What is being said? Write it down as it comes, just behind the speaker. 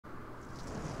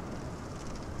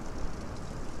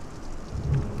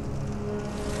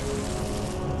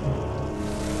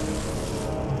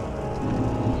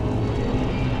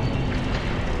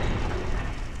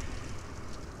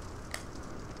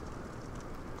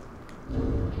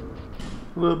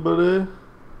What up, buddy?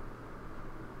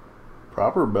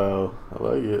 Proper bow. I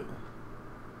like it.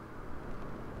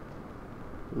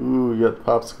 Ooh, we got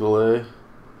popsicle, eh?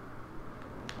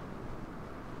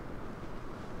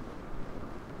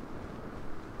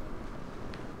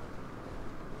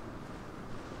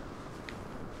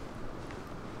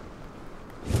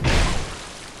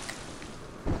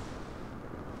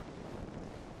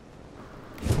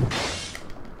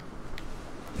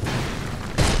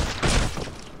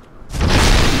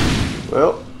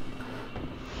 Well,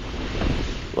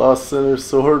 lost center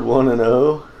sword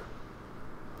 1-0.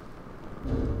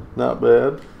 Not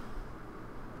bad.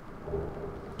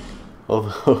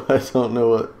 Although I don't know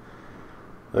what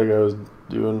that guy was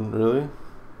doing really.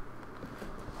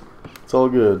 It's all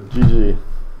good. GG.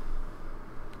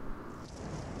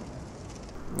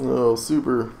 Oh,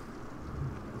 super.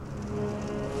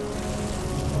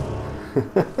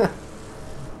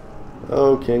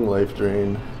 Oh, King Life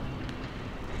Drain.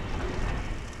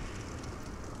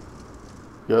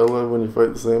 Gotta love when you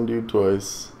fight the same dude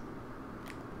twice.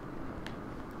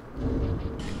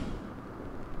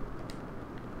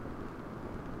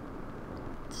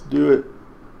 Let's do it.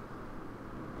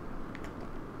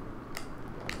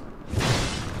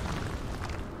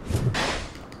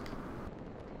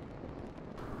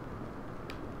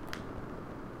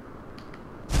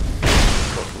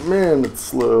 Oh, man, it's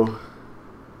slow.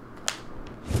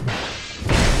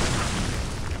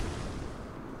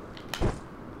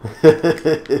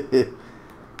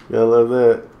 Gotta love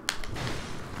that.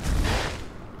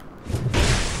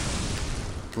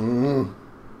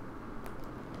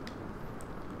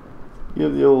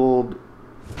 Give the old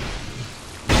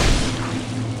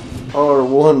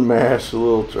R1 mash a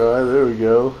little try. There we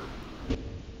go.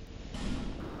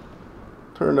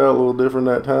 Turned out a little different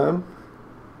that time.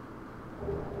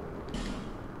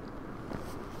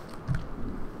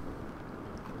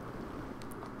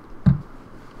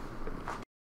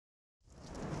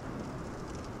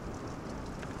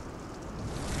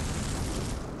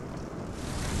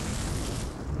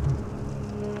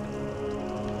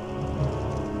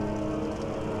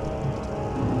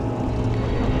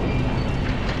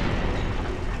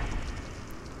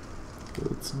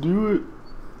 Let's do it.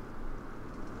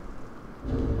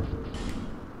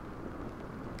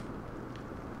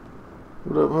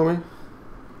 What up, homie?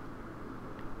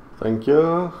 Thank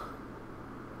you.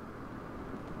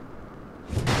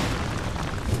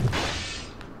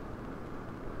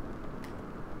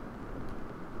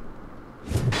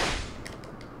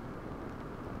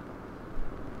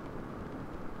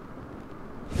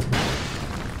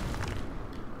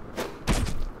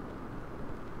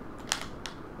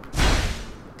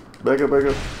 Back up, back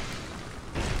up.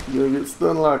 You're gonna get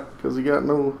stun locked because you got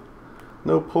no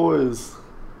poise.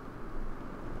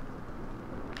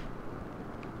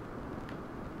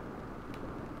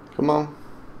 Come on.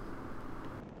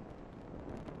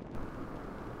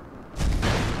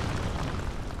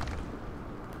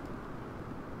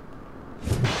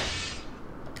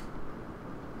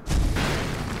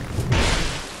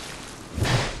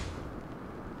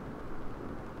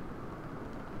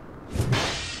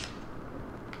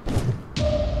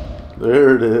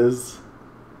 There it is.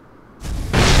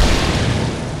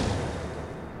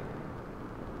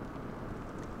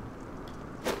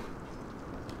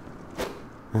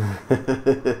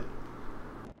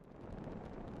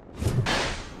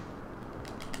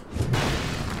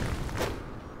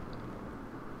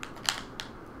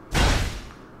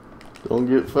 Don't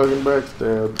get fucking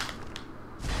backstabbed.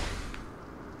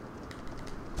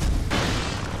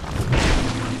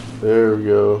 There we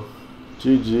go.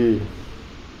 GG.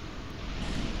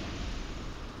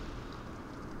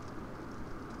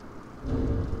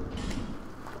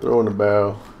 Throwing a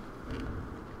bow.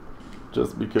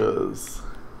 Just because.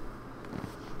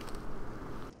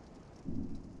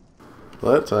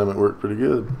 Well, that time it worked pretty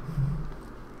good.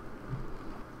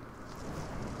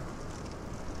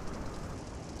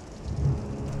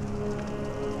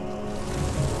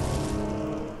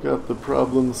 Got the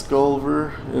problem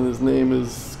Skulver, and his name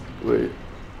is... Wait,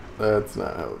 that's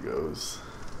not how it goes.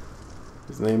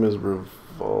 His name is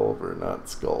Revolver, not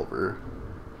Skulver.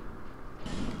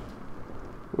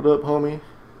 What up, homie?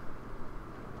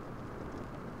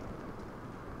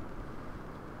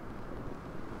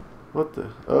 What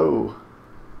the... Oh.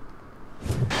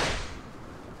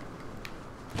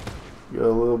 Got a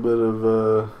little bit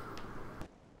of,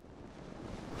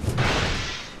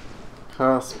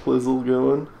 cosplizzle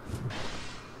going.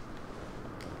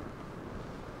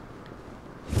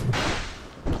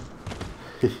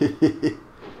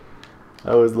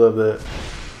 I always love that.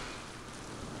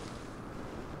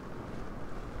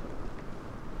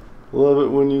 Love it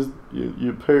when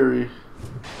you parry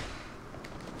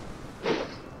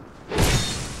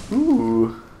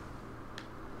Ooh.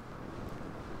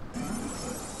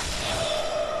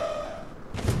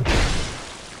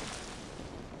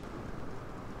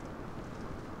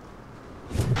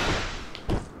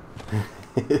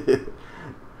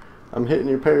 I'm hitting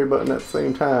your parry button at the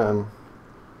same time.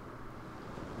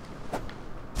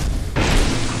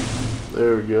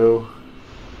 There we go.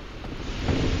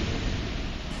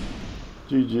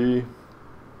 GG.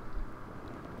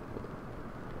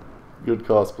 Good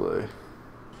cosplay.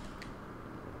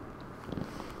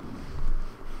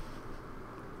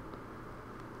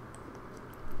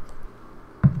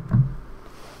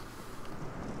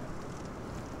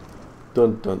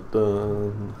 Dun dun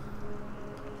dun.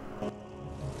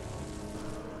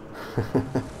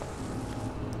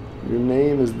 Your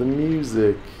name is the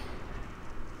music.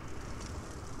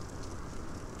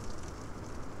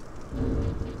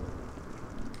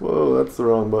 Whoa, that's the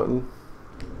wrong button.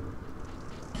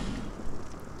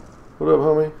 What up,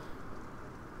 homie?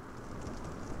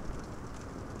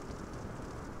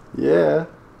 Yeah.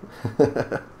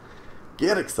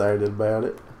 Get excited about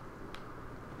it.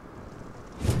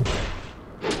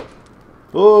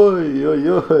 Oi, oi,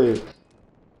 oi.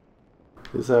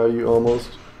 This is how you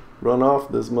almost run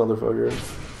off this motherfucker.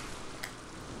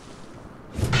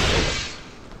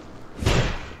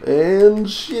 And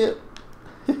shit.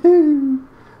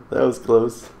 That was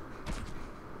close.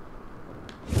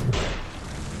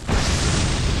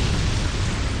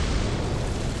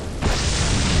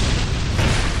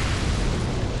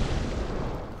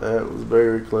 That was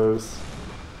very close.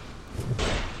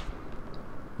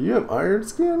 You have iron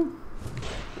skin?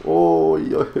 Oh,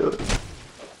 yeah.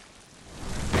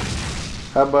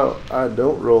 How about I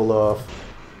don't roll off?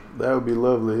 That would be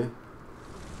lovely.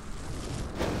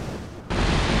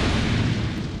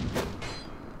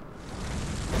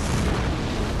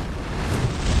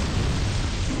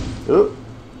 Oh.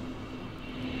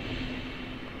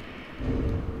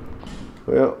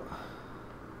 Well,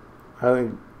 I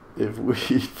think if we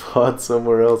fought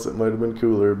somewhere else it might have been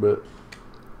cooler, but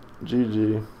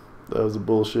GG. That was a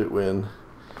bullshit win.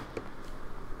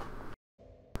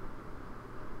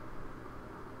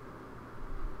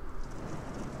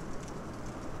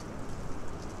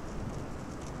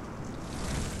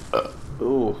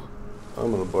 Oh,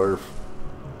 I'm gonna barf.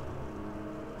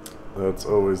 That's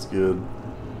always good.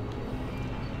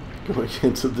 Going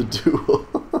into the duel.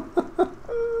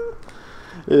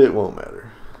 It won't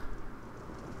matter.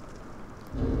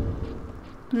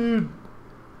 Dude.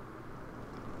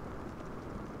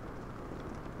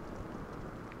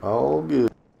 All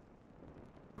good.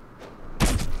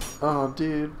 Oh,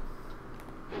 dude.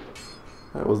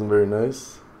 That wasn't very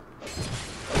nice.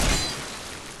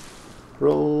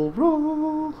 Roll,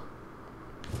 roll.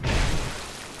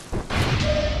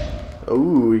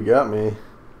 Oh, he got me.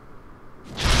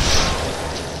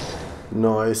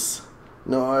 Nice.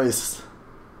 Nice.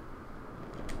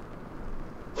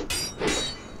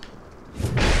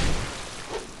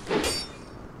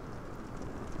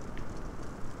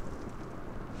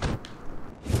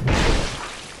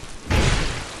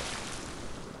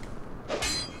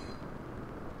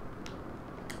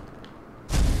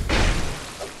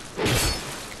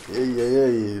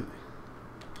 Yeah.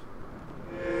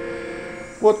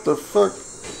 What the fuck?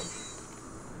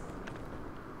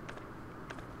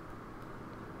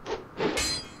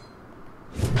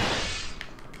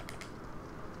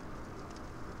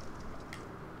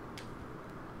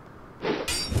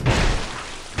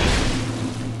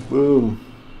 Boom.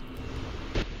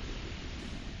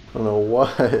 I don't know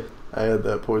why I had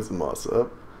that poison moss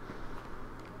up.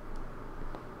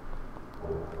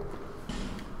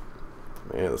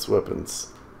 Man, this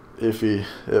weapon's iffy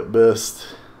at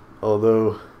best.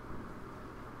 Although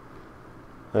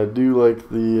I do like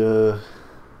the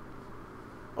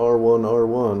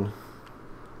R1.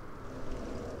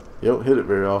 You don't hit it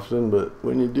very often, but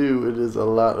when you do, it is a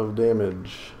lot of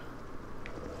damage.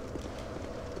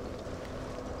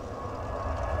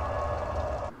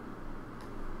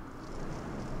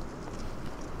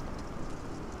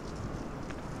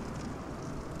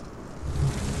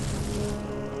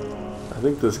 I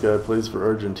think this guy plays for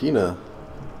Argentina.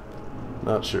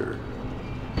 Not sure.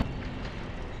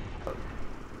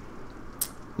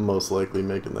 Most likely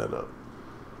making that up.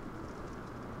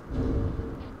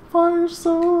 Fire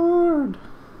sword!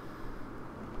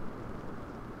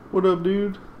 What up,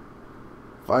 dude?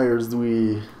 Fires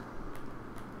we.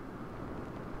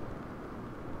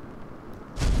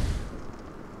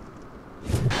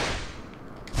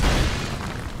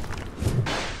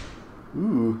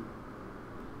 Ooh.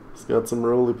 It's got some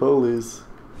roly-polies.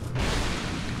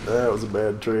 That was a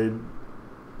bad trade.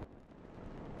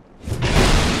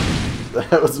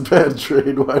 That was a bad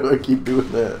trade. Why do I keep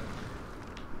doing that?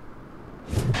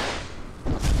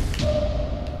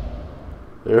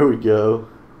 There we go.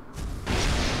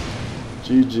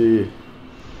 GG.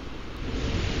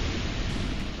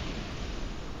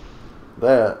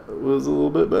 That was a little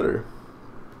bit better.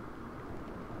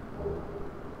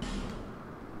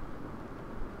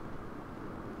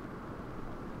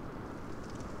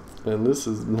 And this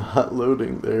is not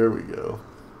loading. There we go.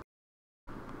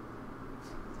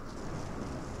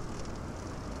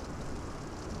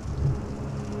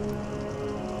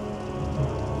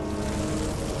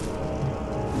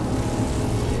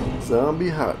 Zombie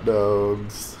hot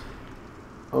dogs.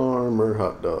 Armor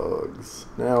hot dogs.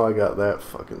 Now I got that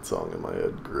fucking song in my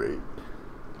head. Great.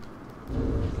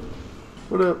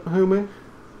 What up, homie?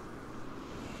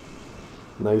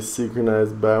 Nice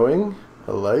synchronized bowing.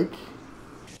 I like.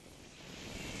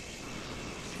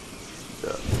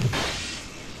 Yeah.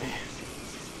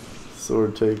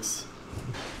 Sword takes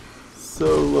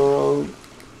so long.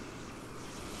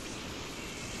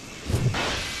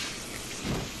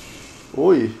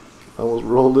 Oi! Almost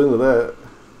rolled into that.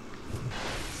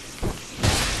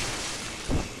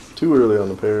 Too early on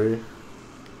the parry.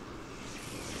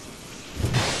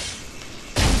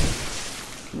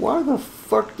 Why the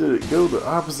fuck did it go the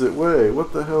opposite way?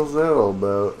 What the hell's that all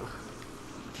about?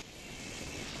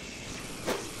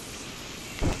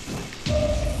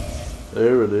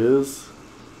 There it is.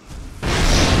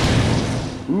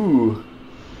 Ooh.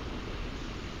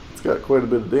 It's got quite a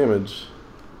bit of damage.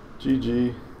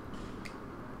 GG.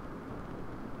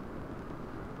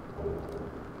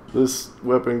 This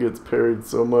weapon gets parried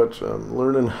so much, I'm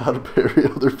learning how to parry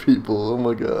other people. Oh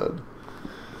my god.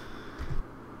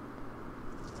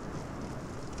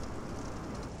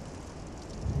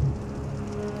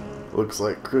 Looks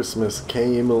like Christmas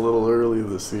came a little early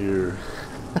this year.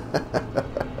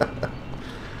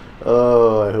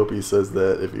 Oh, I hope he says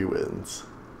that if he wins.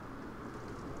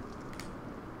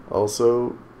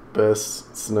 Also,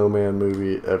 best snowman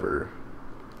movie ever.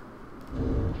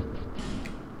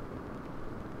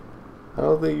 I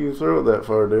don't think you can throw it that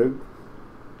far, dude.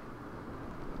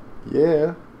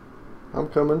 Yeah. I'm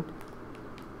coming.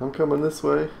 I'm coming this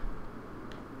way.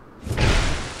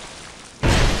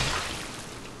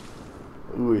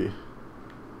 Ooh.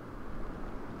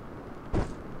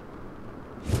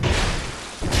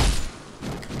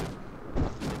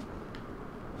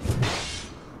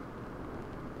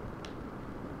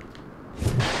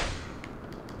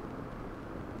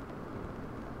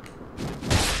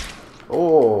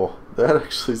 Oh, that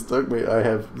actually stuck me. I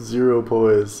have 0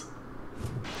 poise.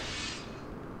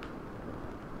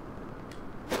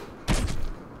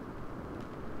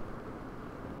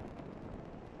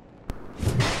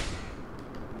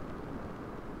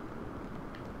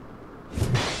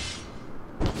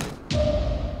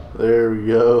 There we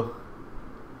go.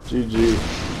 GG.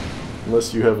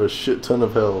 Unless you have a shit ton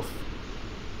of health.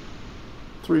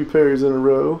 3 parries in a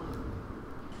row.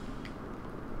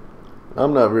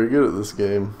 I'm not very good at this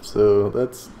game, so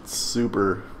that's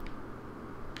super.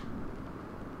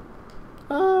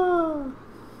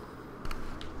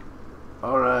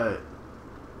 Alright.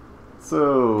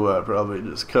 So, I probably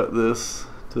just cut this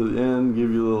to the end,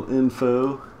 give you a little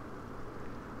info.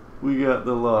 We got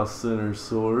the Lost Center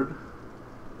sword.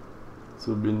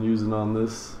 So we've been using on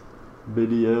this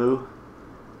video.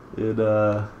 It's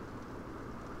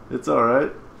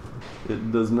alright.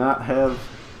 It does not have,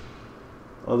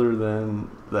 other than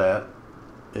that,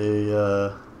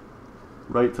 a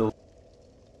right to,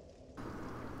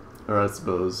 or I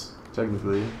suppose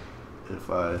technically if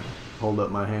I hold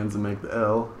up my hands and make the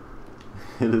L,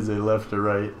 it is a left to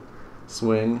right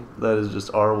swing. That is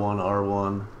just R1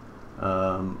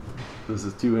 R1. This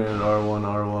is two-handed R1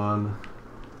 R1.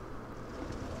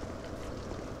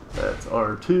 That's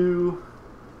R2.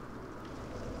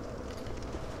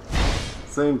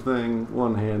 Same thing,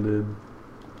 one-handed.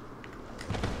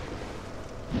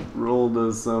 Roll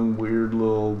does some weird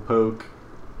little poke.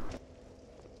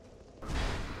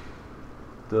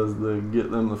 Does the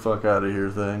get them the fuck out of here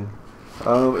thing.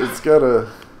 It's got a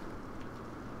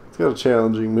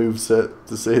challenging moveset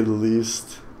to say the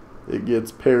least. It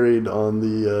gets parried on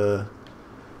the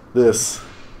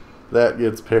that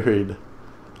gets parried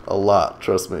a lot,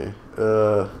 trust me.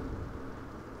 But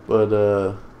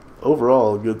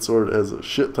overall, a good sword has a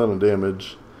shit ton of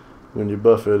damage. When you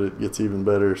buff it, it gets even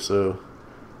better. So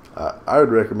I would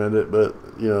recommend it, but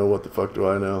you know, what the fuck do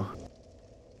I know?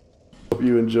 Hope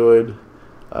you enjoyed.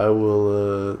 I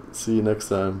will see you next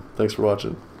time. Thanks for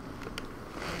watching.